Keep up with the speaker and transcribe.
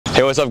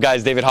Hey, what's up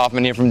guys? David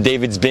Hoffman here from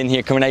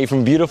Davidsbeenhere, coming at you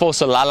from beautiful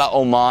Salalah,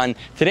 Oman.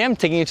 Today I'm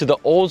taking you to the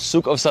old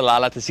SOUQ of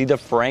Salalah to see the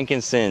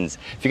frankincense.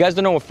 If you guys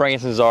don't know what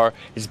frankincense are,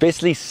 it's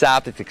basically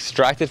sap that's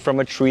extracted from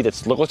a tree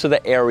that's local to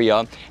the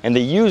area, and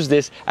they use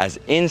this as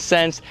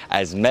incense,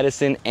 as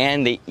medicine,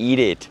 and they eat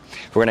it.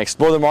 We're gonna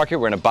explore the market,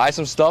 we're gonna buy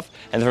some stuff,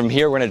 and then from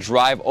here we're gonna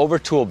drive over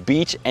to a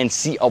beach and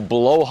see a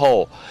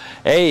blowhole.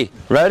 Hey,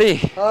 ready?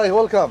 Hi,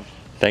 welcome.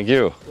 Thank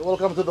you.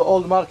 Welcome to the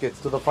old market,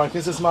 to the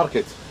frankincense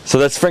market. So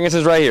that's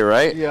frankincense right here,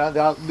 right? Yeah,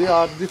 there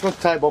are different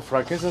type of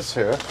frankincense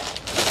here.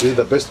 This is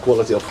the best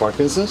quality of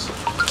frankincense.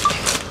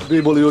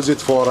 People use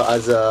it for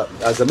as a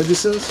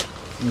medicines,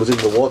 put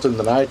it in the water in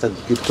the night and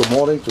keep it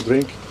morning to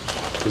drink.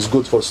 It's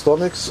good for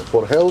stomachs,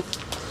 for health.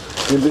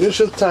 In the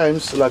ancient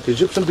times, like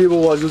Egyptian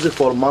people was using it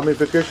for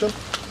mummification.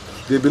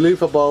 They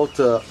believe about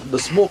the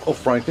smoke of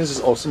frankincense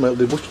or smell.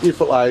 They push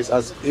evil eyes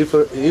as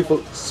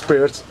evil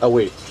spirits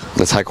away.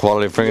 That's high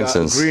quality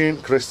frankincense. Yeah, green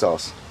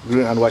crystals,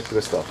 green and white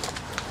crystal.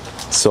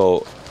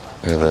 So,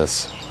 look at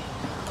this.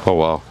 Oh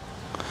wow.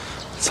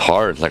 It's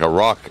hard, like a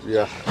rock.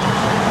 Yeah.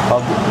 How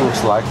it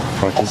looks like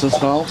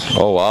frankincense now.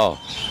 Oh wow.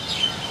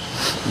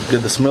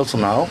 Get the smells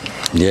now.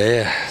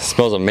 Yeah, it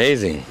smells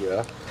amazing.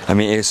 Yeah. I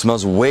mean, it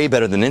smells way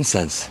better than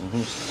incense.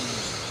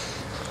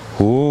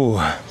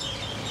 Ooh.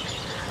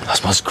 That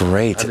smells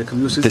great. And you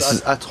can use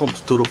it at home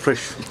to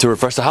refresh. To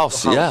refresh the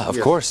house, yeah, of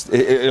course.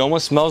 It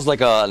almost smells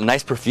like a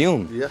nice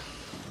perfume. Yeah.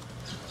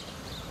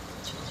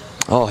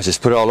 Oh,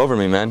 just put it all over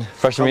me, man.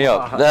 Freshen me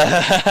up.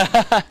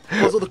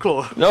 Close the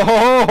claw.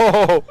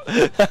 No!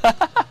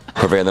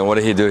 Perfect, and then what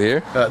did he do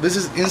here? This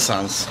is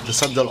incense, the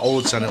sandal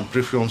oils and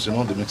perfumes, you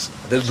know, they mix.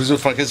 They use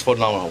frankincense for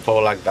now,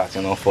 for like that,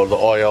 you know, for the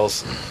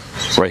oils.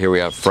 Right here we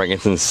have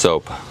frankincense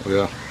soap.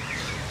 Yeah.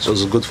 So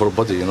it's good for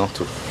body, you know,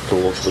 to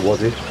wash the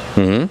body,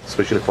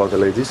 especially for the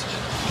ladies.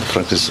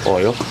 Frankincense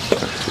oil.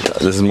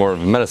 This is more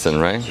of medicine,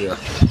 right? Yeah.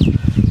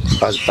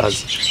 As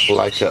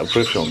like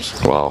perfumes.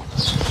 Wow.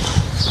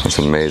 That's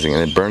amazing.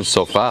 And it burns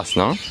so fast,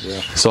 no?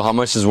 Yeah. So how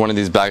much does one of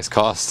these bags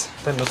cost?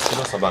 Half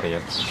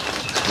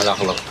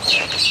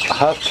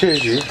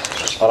kg,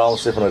 around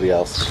 7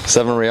 riyals.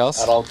 7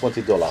 riyals? Around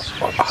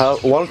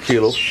 $20. 1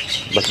 kilo,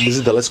 but this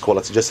is the less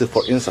quality, just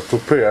for instance, to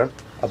prepare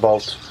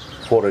about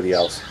 4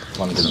 riyals.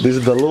 This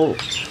is the low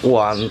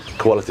one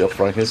quality of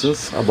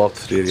frankincense, about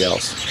 3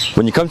 riyals.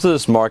 When you come to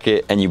this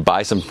market and you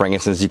buy some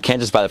frankincense, you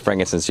can't just buy the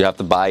frankincense. You have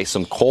to buy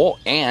some coal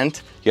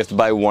and you have to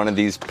buy one of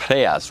these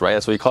preas, right?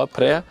 That's what you call it,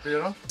 prea?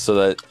 Yeah. So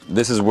that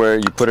this is where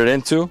you put it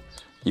into.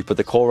 You put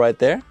the coal right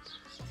there,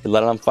 you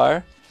let it on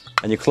fire,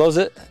 and you close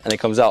it, and it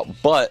comes out.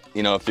 But,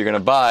 you know, if you're gonna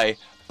buy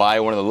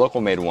one of the local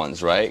made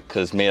ones, right?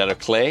 Because it's made out of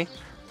clay,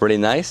 pretty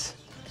nice.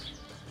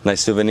 Nice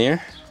souvenir.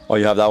 Oh,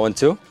 you have that one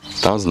too?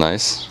 That was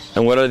nice.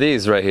 And what are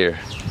these right here?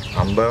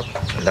 Amber,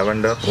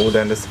 lavender, wood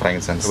and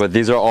frankincense. But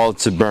these are all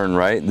to burn,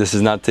 right? This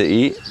is not to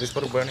eat? This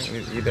for burning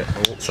is either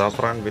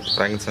saffron with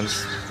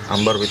frankincense,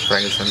 amber with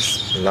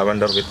frankincense,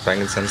 lavender with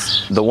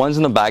frankincense. The ones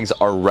in the bags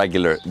are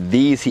regular.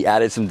 These, he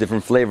added some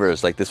different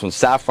flavors, like this one's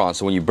saffron.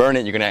 So when you burn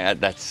it, you're gonna add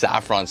that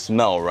saffron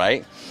smell,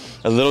 right?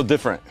 A little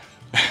different.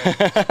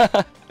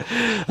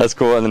 That's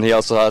cool. And then he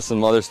also has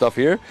some other stuff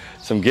here,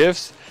 some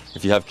gifts.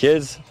 If you have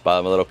kids, buy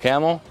them a little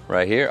camel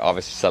right here.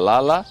 Obviously,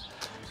 Salalah.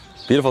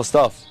 Beautiful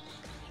stuff.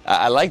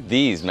 I like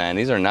these, man.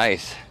 These are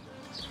nice.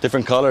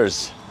 Different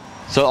colors.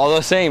 So all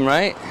the same,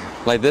 right?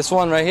 Like this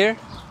one right here.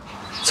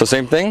 So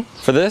same thing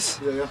for this?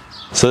 Yeah.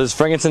 So this is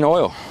frankincense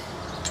oil.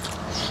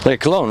 Like a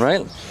cologne,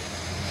 right?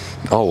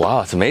 Oh,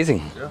 wow. It's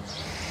amazing. Yeah.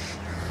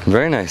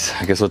 Very nice.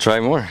 I guess we'll try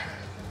more.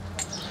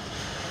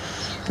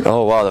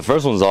 Oh, wow. The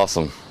first one's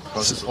awesome.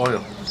 Frankincense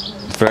oil.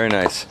 Very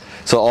nice.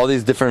 So all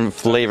these different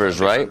flavors,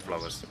 right?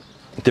 Flowers.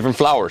 Different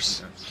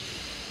flowers.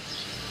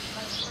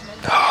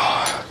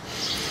 Oh,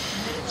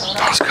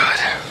 that was good.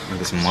 And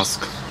this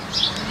musk.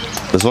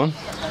 This one?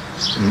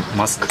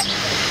 Musk.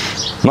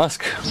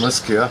 Musk.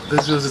 Musk, yeah.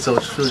 This is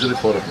usually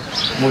for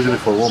women.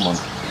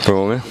 For a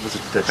woman?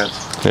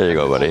 Here you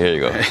go, buddy. Here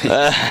you go.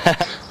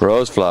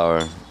 Rose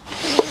flower.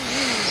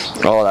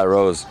 Oh, that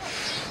rose.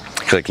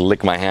 I could like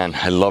lick my hand.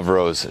 I love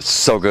rose. It's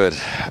so good.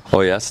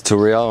 Oh yes, 2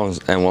 riyal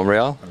and 1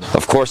 riyal.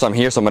 Of course I'm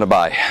here, so I'm gonna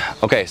buy.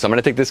 Okay, so I'm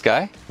gonna take this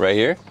guy right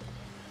here.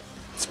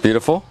 It's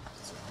beautiful.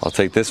 I'll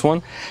take this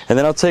one, and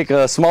then I'll take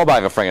a small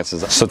bag of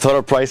frankincense. So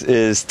total price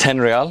is 10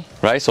 riyal,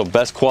 right? So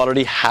best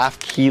quality, half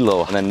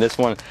kilo. And then this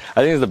one,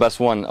 I think is the best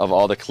one of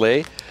all the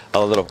clay. A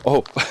little,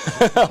 oh,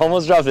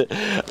 almost dropped it.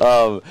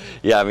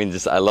 Yeah, I mean,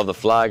 just I love the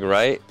flag,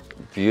 right?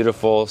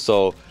 Beautiful.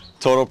 So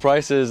total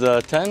price is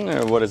 10,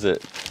 or what is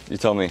it? You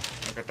tell me.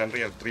 Okay, 10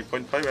 real,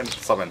 3.5 and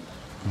 7.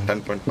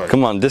 10.5.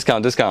 Come on,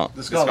 discount. Discount.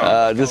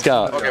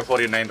 Okay, for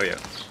you 9 real.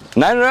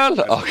 9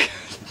 riyal? Okay.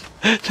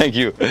 Thank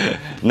you.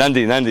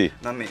 Nandi. Nani.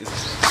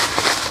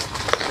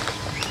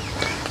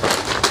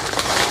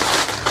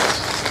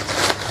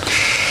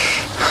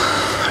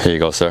 Here you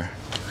go, sir.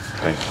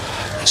 Thank you.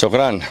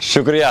 Shukran.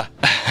 Shukriya.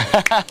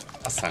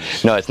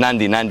 No, it's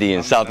Nandi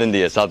in South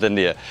India.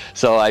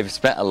 So I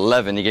spent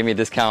 11. He gave me a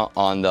discount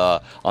on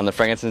the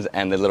frankincense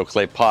and the little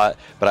clay pot.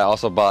 But I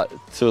also bought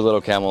 2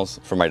 little camels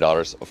for my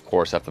daughters. Of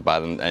course, I have to buy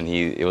them. And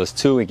it was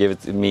 2. He gave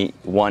it to me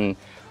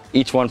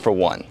each one for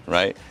 1.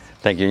 Right?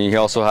 Thank you. And he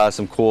also has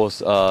some cool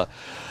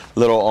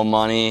little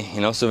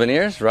Omani,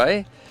 souvenirs.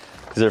 Right?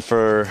 Because they're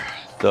for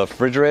the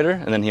refrigerator.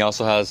 And then he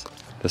also has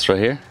this right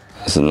here.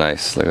 This is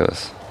nice. Look at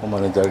this.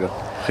 Omani dagger.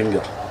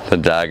 Finger. The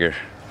dagger.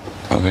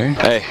 Okay.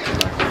 Hey.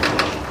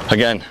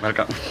 Again.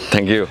 Welcome.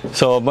 Thank you.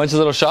 So a bunch of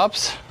little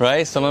shops,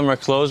 right? Some of them are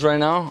closed right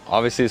now.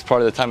 Obviously, it's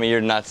part of the time of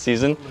year, not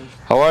season.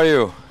 How are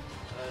you?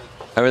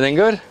 Everything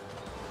good?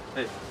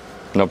 Hey.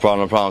 No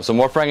problem, no problem. So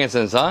more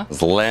frankincense, huh? It's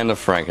the land of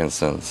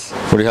frankincense.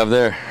 What do you have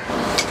there?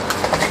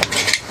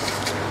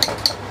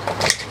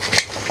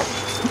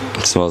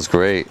 It smells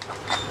great.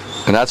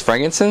 And that's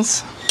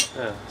frankincense?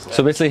 Yeah.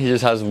 So basically he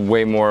just has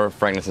way more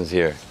frankincense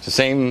here. It's the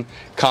same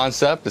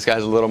concept. This guy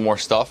has a little more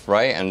stuff,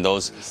 right? And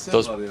those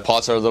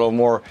pots are a little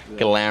more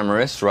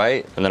glamorous,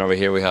 right? And then over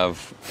here we have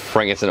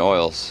frankincense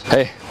oils.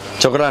 Hey,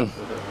 chokran.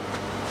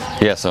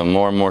 Yeah, so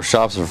more and more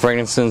shops for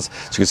frankincense.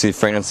 So you can see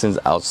frankincense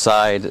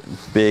outside,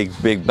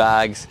 big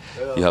bags.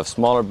 You have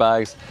smaller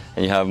bags,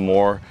 and you have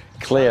more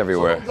clay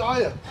everywhere.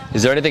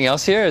 Is there anything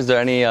else here? Is there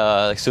any,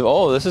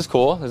 oh, this is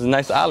cool. There's a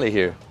nice alley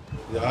here.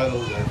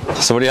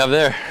 So what do you have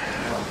there?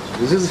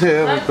 This is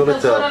here, we call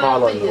it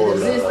pala or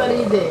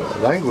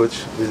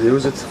language. We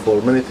use it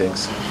for many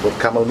things. For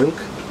camel milk,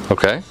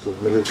 Okay. to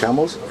milk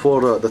camels.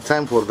 For the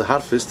time for the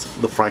harvest,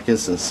 the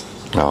frankincense.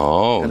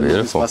 Oh, And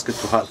beautiful. this basket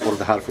for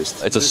the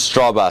harvest. It's a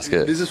straw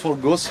basket. This is for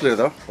goat's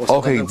leather. Or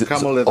Okay.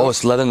 camel leather. Oh,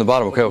 it's leather in the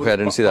bottom. Okay, I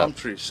didn't see that. Palm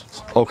trees.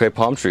 Okay,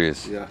 palm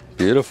trees. Yeah.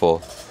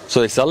 Beautiful.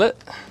 So they sell it?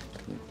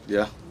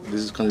 Yeah.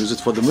 This is can use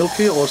it for the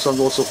milky or some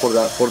also for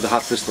the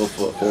harvest of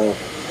You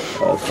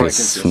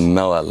frankincense.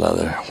 smell that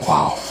leather.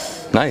 Wow.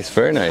 Nice,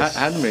 very nice.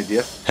 Handmade,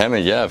 yeah.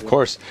 Handmade, yeah, of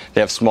course. They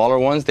have smaller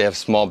ones. They have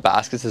small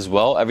baskets as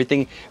well.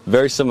 Everything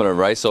very similar,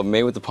 right? So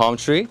made with the palm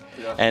tree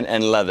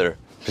and leather.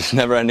 Just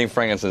never-ending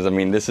frankincense. I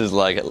mean, this is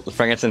like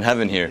frankincense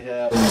heaven here.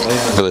 Yeah.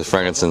 Look at this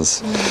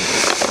frankincense.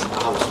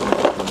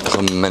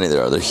 How many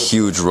there are? They're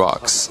huge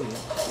rocks.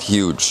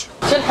 Huge.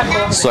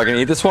 So I can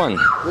eat this one?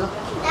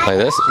 Like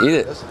this? Eat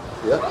it.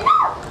 Yeah.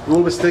 You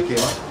always take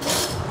him.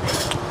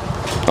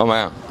 Oh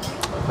man.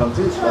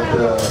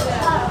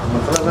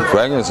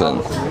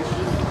 Frankincense.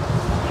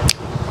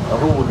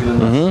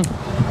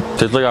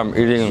 Tastes like I'm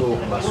eating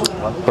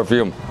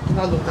perfume.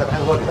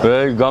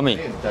 Very gummy.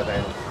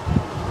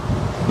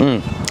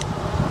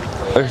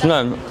 It's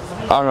not,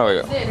 I don't know.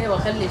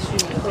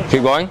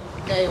 Keep going?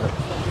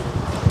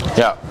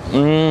 Yeah.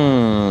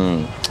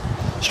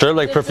 Straight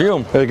like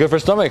perfume. It's good for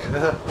stomach.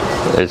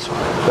 It's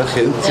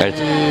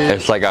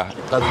like a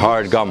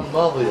hard gum.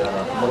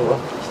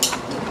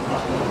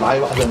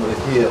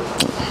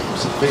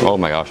 Oh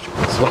my gosh.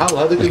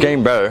 It's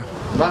getting better.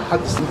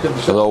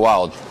 It's a little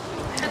wild.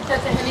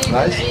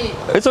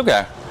 It's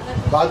okay.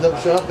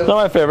 Not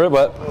my favorite,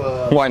 but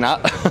why not?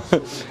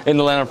 In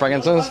the land of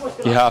frankincense,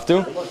 you have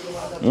to.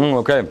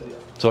 Okay,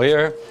 so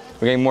here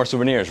we're getting more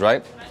souvenirs,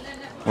 right?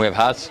 We have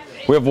hats,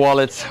 we have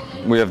wallets,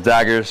 we have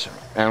daggers,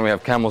 and we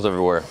have camels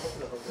everywhere.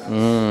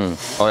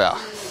 Oh yeah.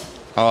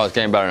 Oh, it's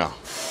getting better now.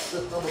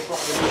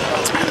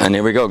 And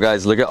here we go,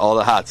 guys. Look at all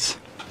the hats.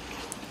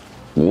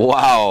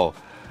 Wow.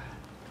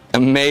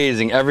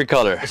 Amazing, every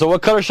color. So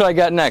what color should I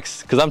get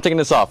next? Because I'm taking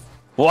this off.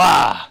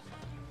 Wow.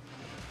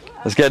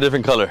 Let's get a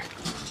different color.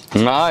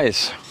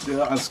 Nice.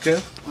 Yeah, and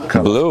skin.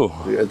 Blue.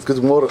 Yeah, it's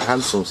good, more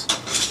handsome.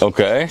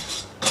 Okay.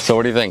 So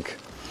what do you think?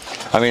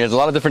 I mean, there's a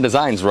lot of different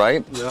designs,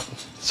 right? Yeah.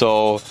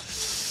 So,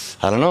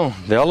 I don't know.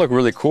 They all look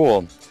really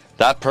cool.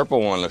 That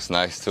purple one looks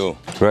nice too.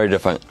 Very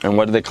different. And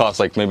what do they cost?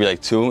 Like maybe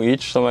like 2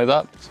 each, something like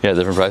that? Yeah,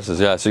 different prices.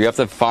 Yeah. So you have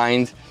to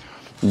find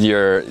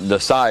the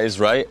size,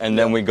 right? And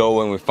then we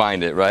go and we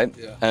find it, right?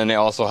 Yeah. And they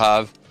also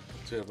have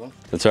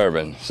the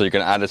turban. So you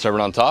can add the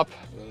turban on top?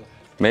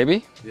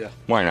 Maybe? Yeah.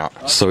 Why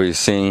not? So he's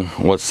seeing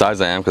what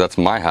size I am, because that's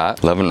my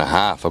hat.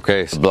 11.5.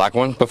 Okay. So black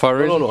one,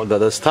 Bafari? No,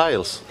 the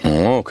styles.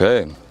 Oh,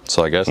 okay.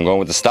 So I guess I'm going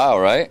with the style,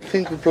 right? I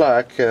think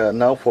black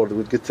now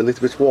will get a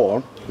little bit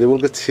warm. They will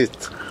get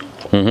heat.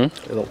 You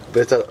know,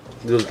 better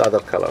use the other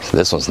colors.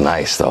 This one's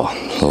nice though.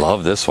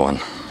 Love this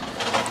one.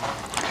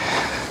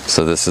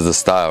 So this is the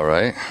style,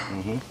 right?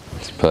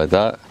 Let's put it like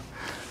that.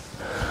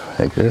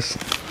 Like this.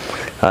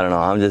 I don't know.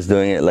 I'm just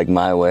doing it like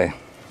my way.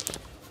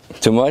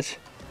 Too much?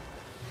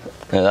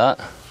 Like that?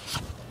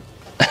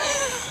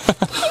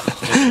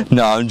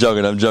 No, I'm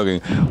joking. I'm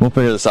joking. We'll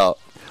figure this out.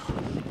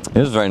 It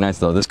is very nice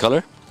though. This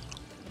color.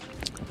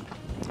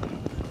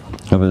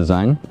 Have a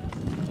design.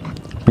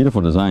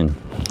 Beautiful design.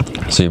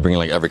 So you bring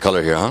like every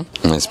color here, huh?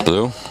 Nice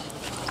blue.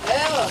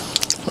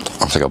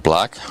 It's like a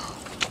black.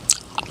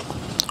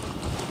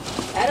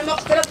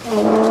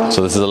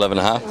 So this is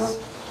 11.5.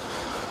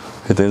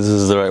 You think this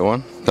is the right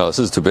one? No, this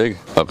is too big.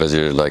 Oh, because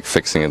you're like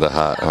fixing the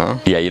hat, huh?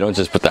 Yeah, you don't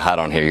just put the hat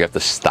on here. You have to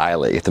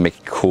style it. You have to make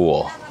it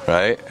cool,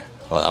 right?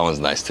 Well, that one's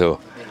nice too.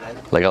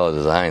 Like all the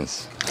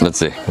designs. Let's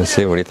see. Let's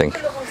see. What do you think?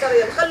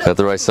 Is that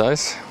the right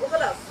size?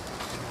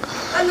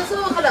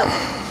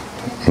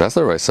 That's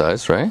the right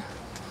size, right?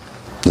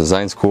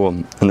 Design's cool.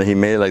 And then he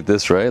made it like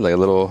this, right? Like a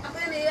little,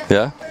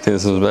 yeah? Think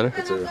this one's better?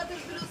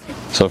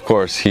 So of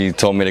course, he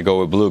told me to go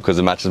with blue because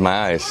it matches my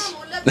eyes.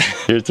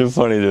 You're too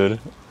funny, dude.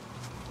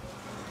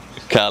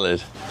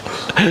 Khalid.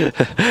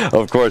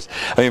 Of course.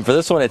 I mean, for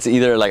this one, it's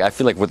either like, I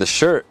feel like with the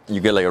shirt, you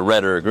get like a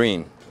red or a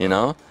green, you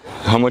know?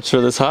 How much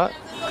for this hat?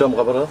 2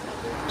 riyal.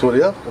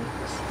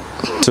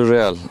 2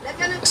 riyal.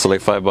 So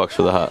like $5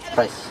 for the hat.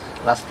 Price.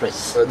 Last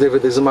price.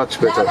 David is much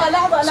better.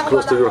 It's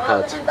close to your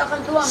hat.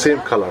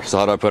 Same color. So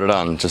how do I put it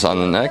on? Just on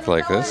the neck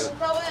like this?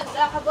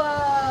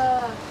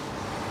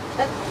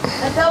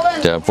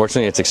 Yeah,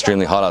 unfortunately it's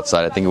extremely hot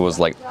outside. I think it was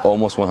like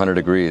almost 100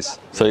 degrees.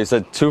 So you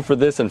said 2 for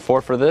this and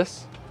 4 for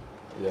this?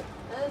 Yeah.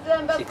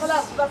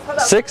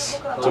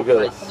 6?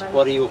 Together.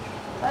 For you.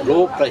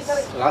 Low price.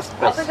 Last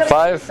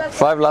price.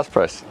 5 last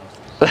price.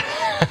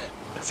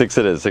 6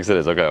 it is, 6 it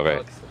is. Okay,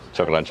 okay.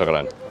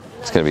 Chokran.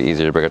 It's gonna be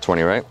easier to break a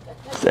 20, right?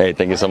 Hey,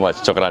 thank you so much.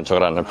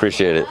 Chokran.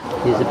 Appreciate it.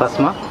 Is it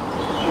Basma?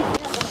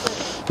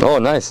 Oh,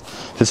 nice.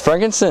 This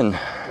frankincense.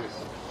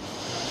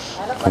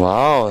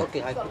 Wow.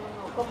 Okay,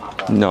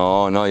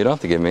 No, you don't have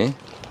to give me.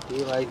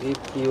 I give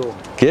you.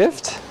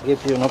 Gift?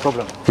 Give you, no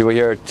problem. People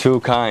here are too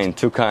kind.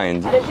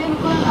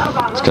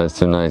 This guy's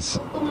too nice.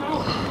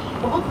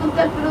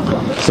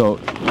 So,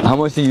 how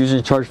much do you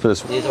usually charge for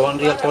this? This is 1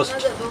 real cost.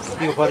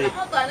 You for it.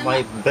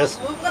 My best.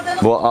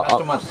 Well,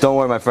 don't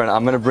worry, my friend.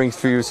 I'm gonna bring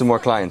for you some more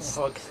clients.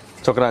 Okay.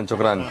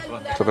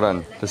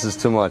 Chokran. This is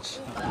too much.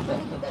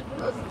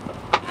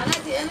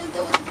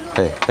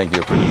 Hey, thank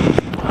you.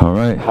 All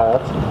right.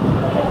 Hat.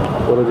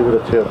 Already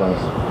with the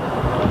turbans.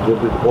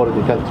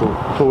 Already can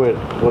to wear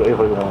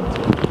wherever you want.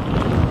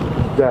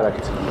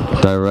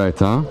 Direct,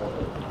 huh?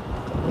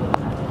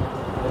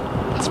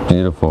 It's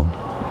beautiful.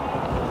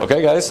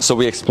 Okay guys, so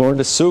we explored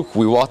the SOUQ,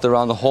 we walked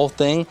around the whole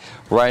thing.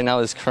 Right now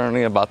there's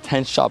currently about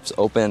 10 shops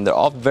open. They're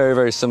all very,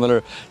 very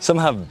similar. Some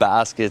have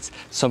baskets,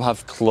 some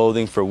have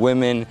clothing for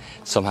women,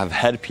 some have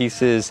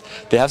headpieces.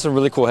 They have some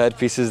really cool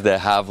headpieces that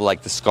have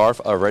like the scarf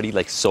already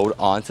like sewed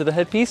onto the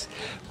headpiece,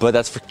 but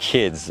that's for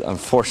kids.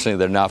 Unfortunately,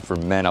 they're not for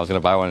men. I was gonna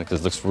buy one because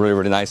it looks really,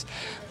 really nice,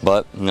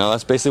 but no,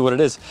 that's basically what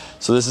it is.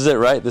 So this is it,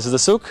 right? This is the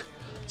SOUQ.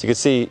 So you can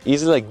see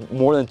easily like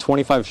more than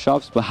 25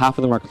 shops, but half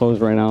of them are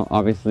closed right now.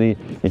 Obviously,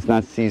 it's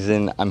not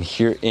season. I'm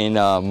here in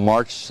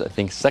March, I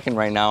think 2nd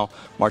right now,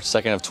 March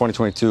 2nd of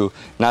 2022,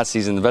 not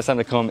season. The best time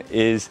to come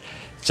is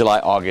July,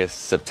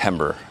 August,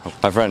 September.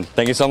 My friend,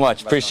 thank you so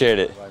much. Appreciate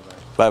it.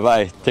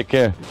 Bye-bye. Take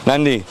care.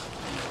 Nandi.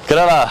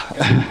 Kerala.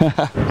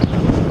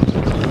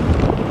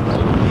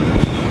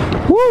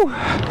 Woo!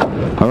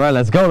 All right,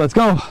 let's go. It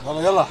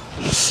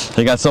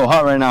got so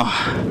hot right now.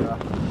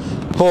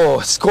 Oh,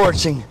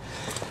 scorching.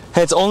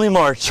 Hey, it's only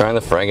March. Trying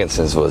the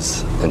frankincense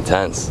was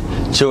intense.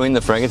 Chewing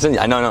the frankincense,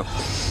 I know,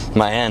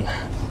 my hand.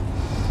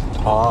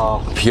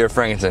 Oh, pure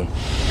frankincense.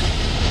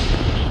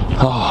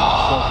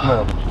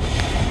 Oh.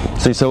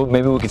 So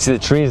maybe we can see the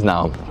trees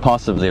now,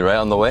 possibly, right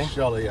on the way?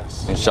 Inshallah,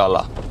 yes.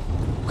 Inshallah.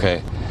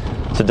 Okay,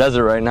 it's a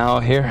desert right now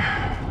here.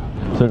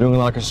 So they're doing a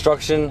lot of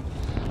construction,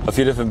 a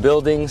few different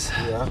buildings.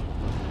 Yeah.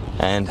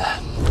 And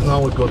now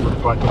we go to the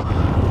park.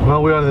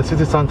 Now we are in the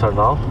city center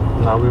now.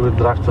 Now we will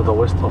drive to the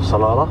west of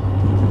Salalah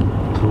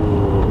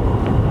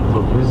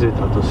to visit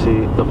and to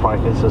see the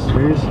frankincense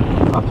trees.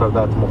 After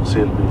that,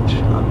 Mughsail beach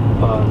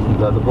and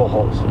the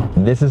boreholes.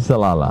 this is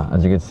Salalah.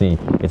 As you can see,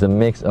 it's a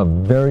mix of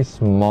very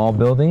small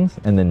buildings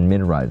and then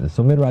mid-rises.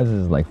 So mid-rises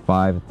is like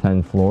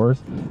 5-10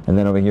 floors, and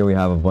then over here we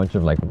have a bunch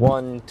of like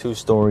 1, 2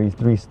 stories,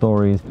 3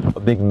 stories, a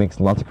big mix,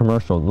 lots of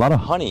commercial, a lot of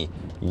honey,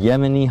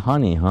 Yemeni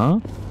honey, huh?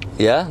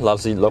 Yeah,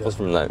 lots of locals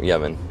from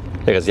Yemen.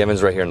 Because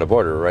Yemen's right here on the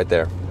border, right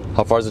there.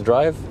 How far is the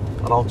drive?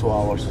 Around 2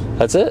 hours.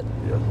 That's it?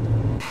 Yeah.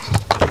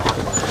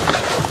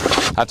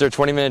 After a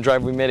 20-minute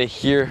drive, we made it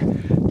here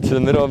to the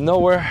middle of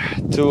nowhere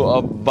to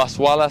a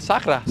Baswala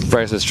Sakra.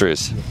 Frankincense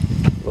trees.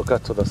 Look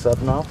at to the sap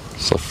now.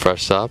 So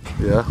fresh sap.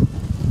 Yeah.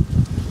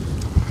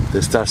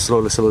 They start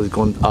slowly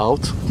going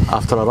out.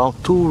 After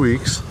around 2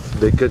 weeks,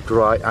 they get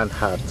dry and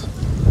hard,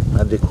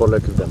 and they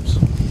collect them.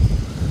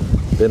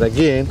 Then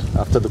again,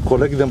 after they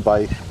collect them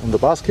in the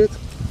basket,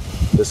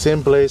 the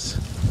same place,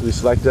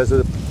 it's like there's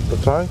the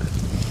trunk.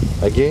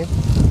 Again,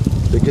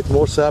 they get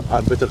more sap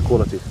and better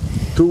quality.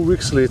 2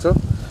 weeks later,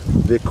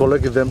 they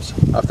collect them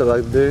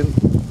after then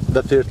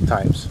the 3rd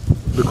times.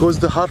 Because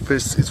the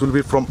harvest, it will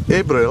be from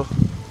April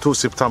to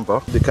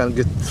September. They can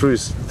get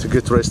trees to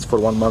get rest for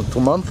 1 month, 2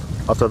 months.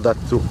 After that,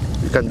 too,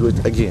 you can do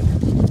it again.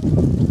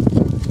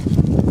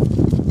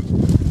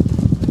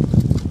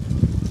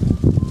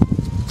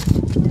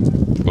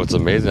 What's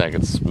amazing, I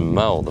can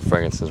smell the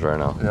frankincense right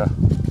now. Yeah.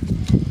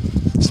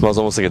 It smells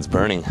almost like it's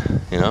burning,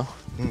 you know?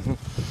 Mm-hmm.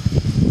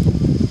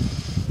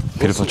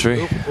 Beautiful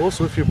tree.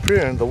 Also, if you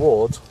pray in the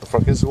wood, the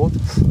frankincense wood,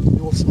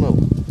 you will smell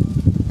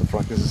the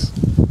frankincense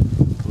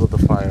through the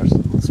fires,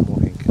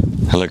 smoking.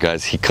 And look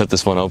guys, he cut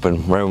this one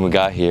open right when we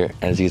got here.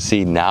 And as you can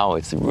see now,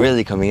 it's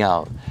really coming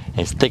out. And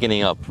it's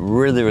thickening up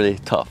really, really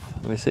tough.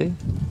 Let me see.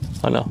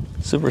 Oh no,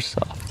 super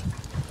soft.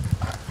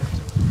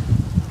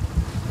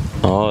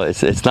 Oh Oh,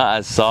 it's not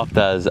as soft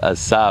as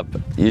SOUQ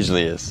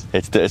usually is.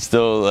 It's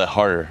still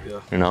harder,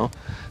 you know?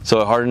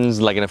 So it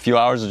hardens like in a few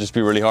hours, it'll just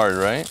be really hard,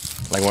 right?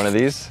 Like one of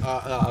these?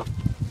 Around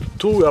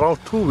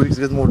 2 weeks,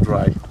 get more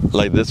dry.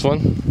 Like this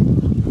one?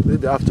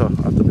 Maybe after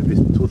maybe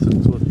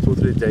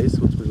 2-3 days, it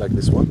will be like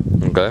this one.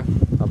 Okay.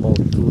 About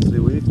 2-3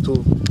 weeks,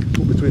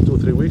 between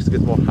 2-3 weeks, get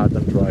more hard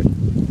and dry.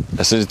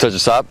 As soon as you touch the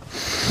SOUQ,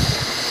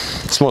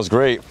 it smells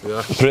great.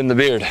 Yeah. Put it in the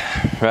beard,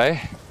 right?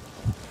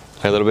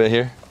 A little bit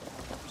here.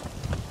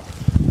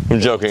 I'm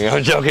joking,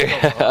 I'm joking,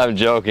 I'm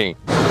joking.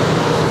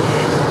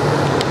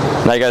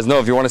 Now you guys know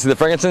if you want to see the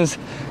frankincense,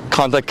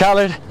 contact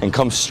Khalid and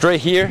come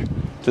straight here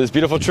to this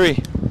beautiful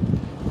tree.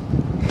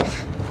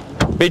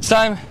 Beach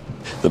time?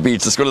 The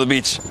beach, let's go to the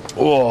beach.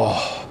 Whoa,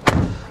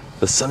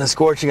 the sun is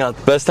scorching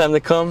out. Best time to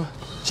come,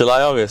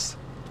 July, August.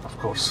 Of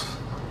course.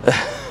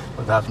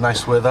 We have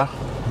nice weather,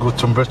 good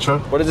temperature.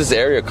 What is this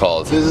area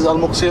called? This is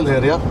Mughsail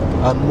area,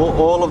 and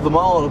all of the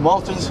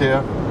mountains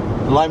here,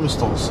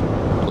 limestones.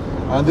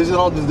 And this is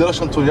around the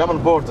direction to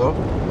Yemen border,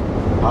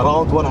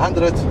 around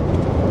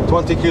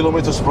 120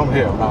 kilometers from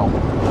here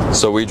now.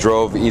 So we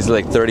drove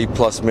easily like 30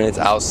 plus minutes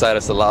outside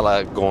of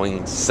Salalah,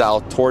 going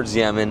south towards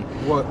Yemen.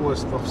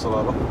 West of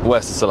Salalah.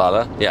 West of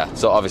Salalah, yeah.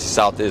 So obviously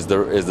south is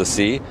the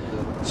sea.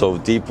 Yeah. So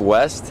deep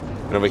west.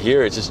 And over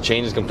here, it just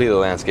changes completely the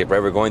landscape,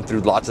 right? We're going through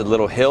lots of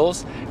little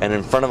hills, and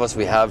in front of us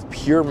we have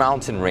pure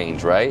mountain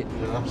range, right?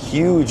 Yeah.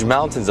 Huge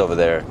mountains over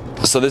there.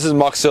 So this is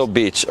Mughsail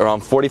Beach,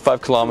 around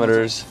 45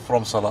 kilometers.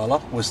 From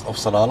Salalah, west of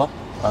Salalah,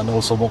 and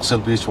also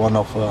Mughsail Beach, one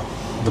of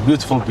the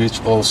beautiful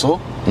beach also.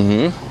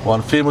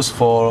 One famous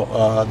for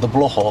the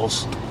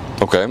blowholes.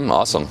 Okay,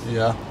 awesome.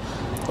 Yeah,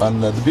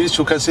 and the beach,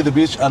 you can see the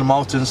beach and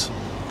mountains.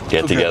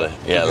 Get together.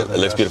 Yeah, it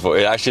looks beautiful.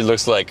 It actually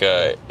looks like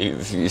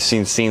if you've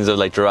seen scenes of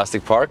like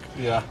Jurassic Park.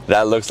 Yeah.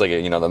 That looks like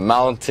it. You know, the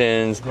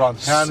mountains, Grand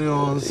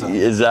Canyons.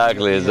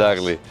 Exactly, Yes.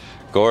 exactly.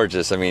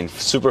 Gorgeous. I mean,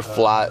 super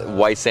flat,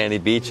 white sandy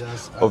beach.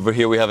 Yes. Over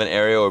here we have an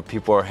area where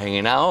people are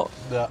hanging out.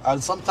 Yeah,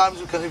 and sometimes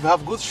you can, if you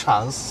have good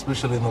chance,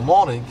 especially in the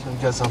morning, you can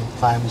get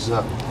sometimes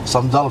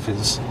some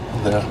dolphins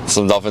there.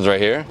 Some dolphins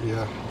right here.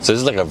 Yeah. So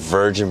this is like a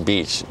virgin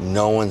beach.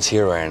 No one's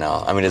here right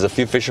now. I mean, there's a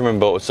few fishermen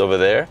boats over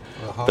there,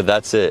 but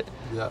that's it.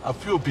 Yeah, a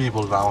few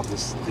people now.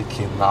 They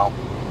came now.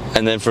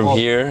 And then from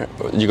here,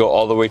 you go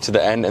all the way to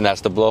the end, and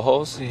that's the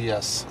blowholes?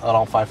 Yes,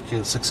 around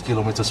 6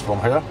 kilometers from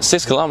here.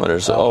 6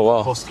 kilometers. Oh,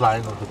 wow.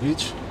 Coastline of the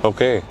beach,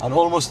 Okay. and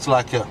almost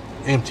like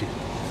empty.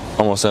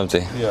 Almost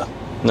empty. Yeah.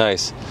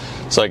 Nice.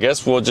 So I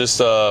guess we'll just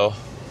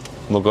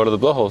we'll go to the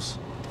blowholes.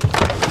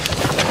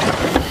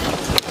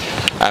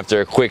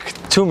 After a quick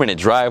 2-minute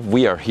drive,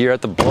 we are here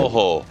at the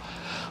blowhole.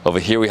 Over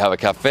here we have a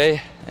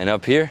cafe, and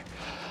up here,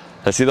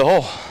 let's see the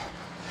hole.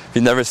 If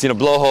you've never seen a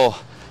blowhole,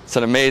 it's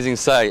an amazing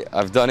sight.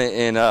 I've done it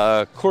in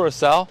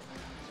Curacao.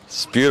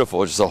 It's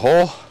beautiful, just a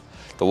hole.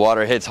 The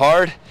water hits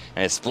hard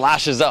and it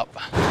splashes up.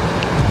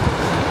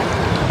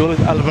 Call it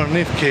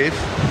Al-Barnif Cave.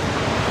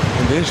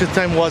 In the ancient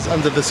time was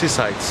under the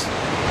seasides.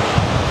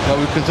 Now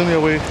we continue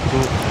away to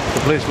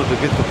the place where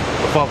they get the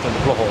fountain, the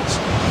blowholes.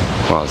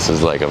 Wow, this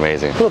is like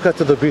amazing. Look at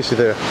the beach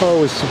there.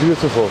 Oh, it's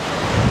beautiful.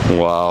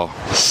 Wow,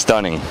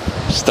 stunning,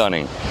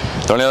 stunning.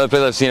 The only other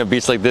place I've seen a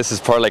beach like this is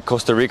part like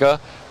Costa Rica,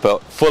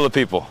 but full of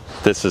people.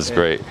 This is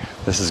great.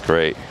 This is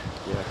great.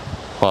 Yeah.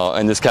 Wow,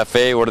 and this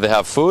cafe, what do they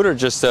have? Food or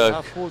just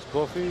Have food,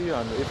 coffee,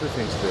 and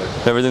everything's there.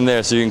 everything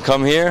there? So you can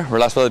come here,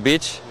 relax by the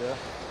beach, Yeah.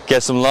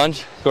 get some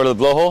lunch, go to the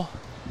blowhole.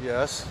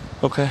 Yes.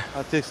 Okay.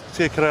 And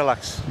take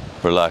relax.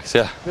 Relax,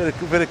 yeah.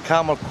 Very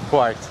calm and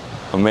quiet.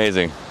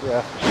 Amazing.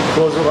 Yeah.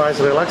 Close your eyes,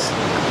 relax,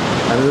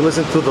 and you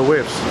listen to the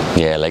waves.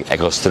 Yeah, like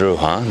echoes through,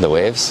 huh? The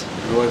waves.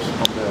 The waves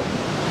from there.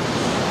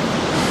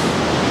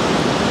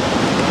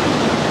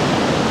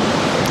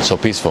 So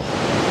peaceful.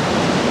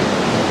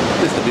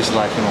 It's the beach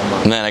like in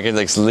Oman. Man, I can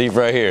like sleep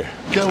right here.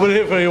 Come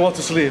wherever you want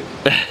to sleep.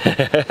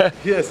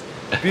 Yes,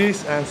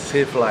 peace and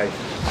safe life.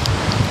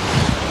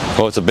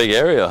 Oh, it's a big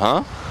area,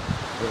 huh?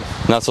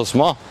 Not so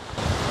small.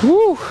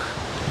 Woo!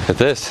 Look at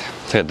this.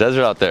 It's like a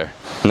desert out there.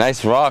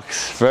 Nice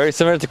rocks. Very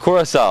similar to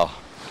Curacao.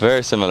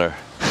 Very similar.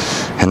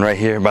 And right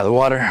here by the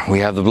water, we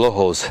have the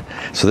blowholes.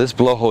 So this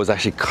blowhole is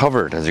actually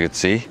covered, as you can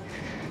see.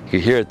 You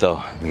can hear it though.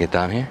 Let me get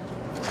down here.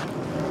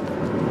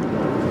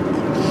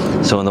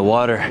 So when the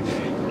water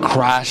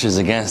crashes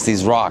against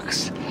these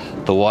rocks,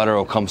 the water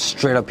will come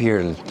straight up here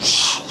and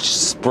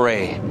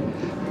spray.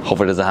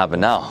 Hopefully it doesn't happen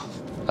now.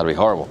 That'd be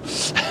horrible.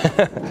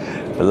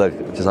 But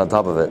look, just on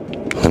top of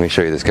it. Let me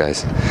show you this,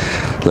 guys.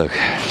 Look,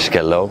 just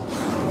get low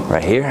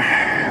right here.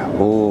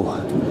 Ooh,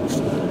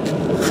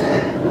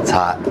 it's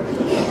hot.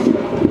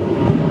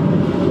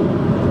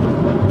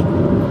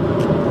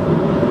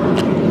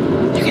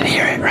 You can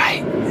hear it,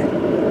 right?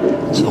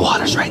 So the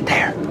water's right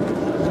there.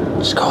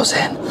 Just goes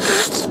in.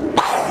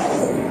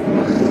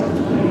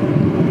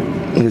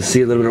 You can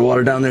see a little bit of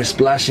water down there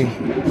splashing.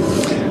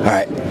 All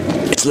right,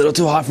 it's a little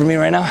too hot for me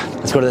right now.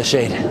 Let's go to the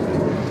shade.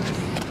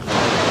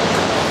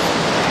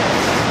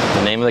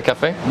 The name of the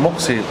cafe?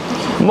 Mughsail.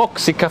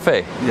 Mughsail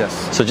Cafe. Yes.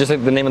 So just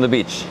like the name of the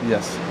beach.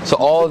 Yes. So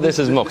all of this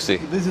is Mughsail.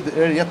 This is the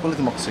area called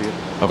Mughsail.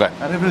 Okay.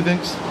 And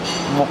everything's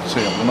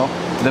Mughsail, you know?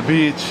 The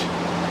beach,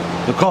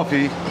 the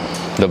coffee,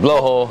 The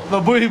blowhole.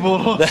 the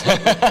people.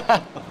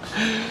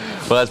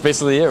 Well, that's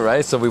basically it,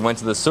 right? So we went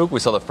to the SOUQ, we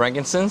saw the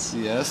frankincense.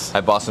 Yes.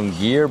 I bought some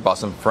gear, bought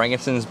some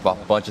frankincense, bought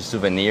a bunch of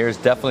souvenirs.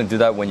 Definitely do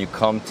that when you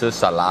come to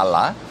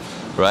Salalah,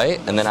 right?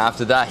 And then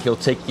after that, he'll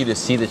take you to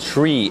see the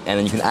tree, and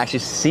then you can actually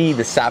see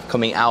the sap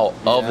coming out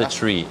of the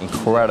tree.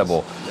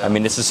 Incredible. I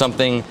mean, this is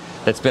something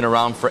that's been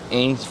around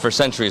for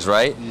centuries,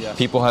 right? Yes.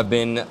 People have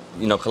been,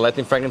 you know,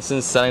 collecting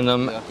frankincense, selling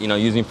them, you know,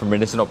 using for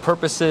medicinal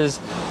purposes.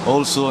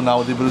 Also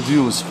now they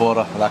produce for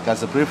like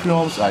as a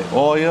perfumes, like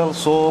oil,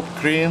 soap,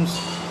 creams.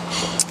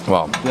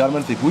 Wow. They are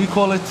many things. We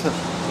call it,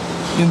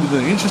 in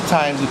the ancient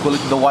times, we call it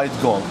the white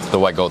gold. The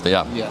white gold,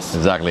 yeah. Yes.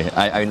 Exactly.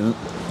 I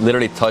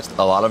literally touched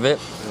a lot of it.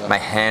 Yeah. My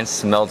hands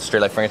smelled straight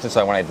like frankincense,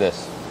 so I went like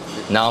this.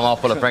 Now I'm all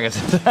full of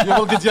frankincense. You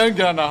will get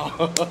younger now.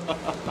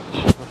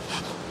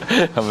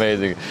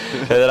 Amazing.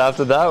 And then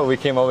after that, we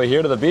came over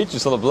here to the beach. You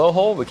saw the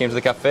blowhole. We came to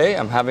the cafe.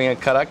 I'm having a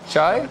karak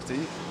chai.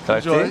 Karak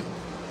Enjoy. tea.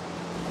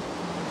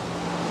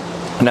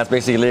 And that's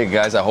basically it,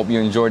 guys. I hope you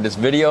enjoyed this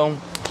video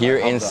here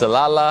in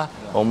Salalah,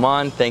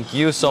 Oman. Thank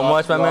you so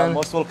much, my You are man.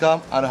 most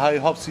welcome, and I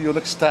hope to see you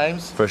next time.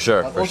 For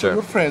sure, And for also sure.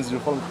 your friends, you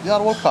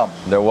are welcome.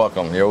 They're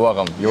welcome. You're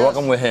welcome. You're Yes.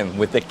 welcome with him,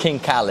 with the King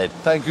Khalid.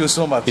 Thank you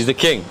so much. He's the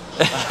king.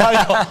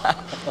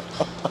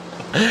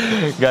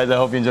 Guys, I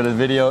hope you enjoyed this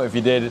video. If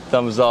you did,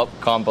 thumbs up,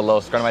 comment below.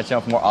 Subscribe to my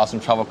channel for more awesome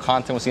travel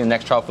content. We'll see you in the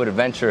next travel food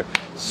adventure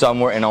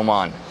somewhere in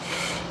Oman.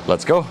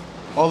 Let's go.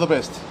 All the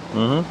best.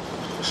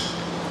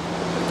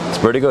 It's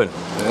pretty good.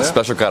 Yeah.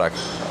 Special karak.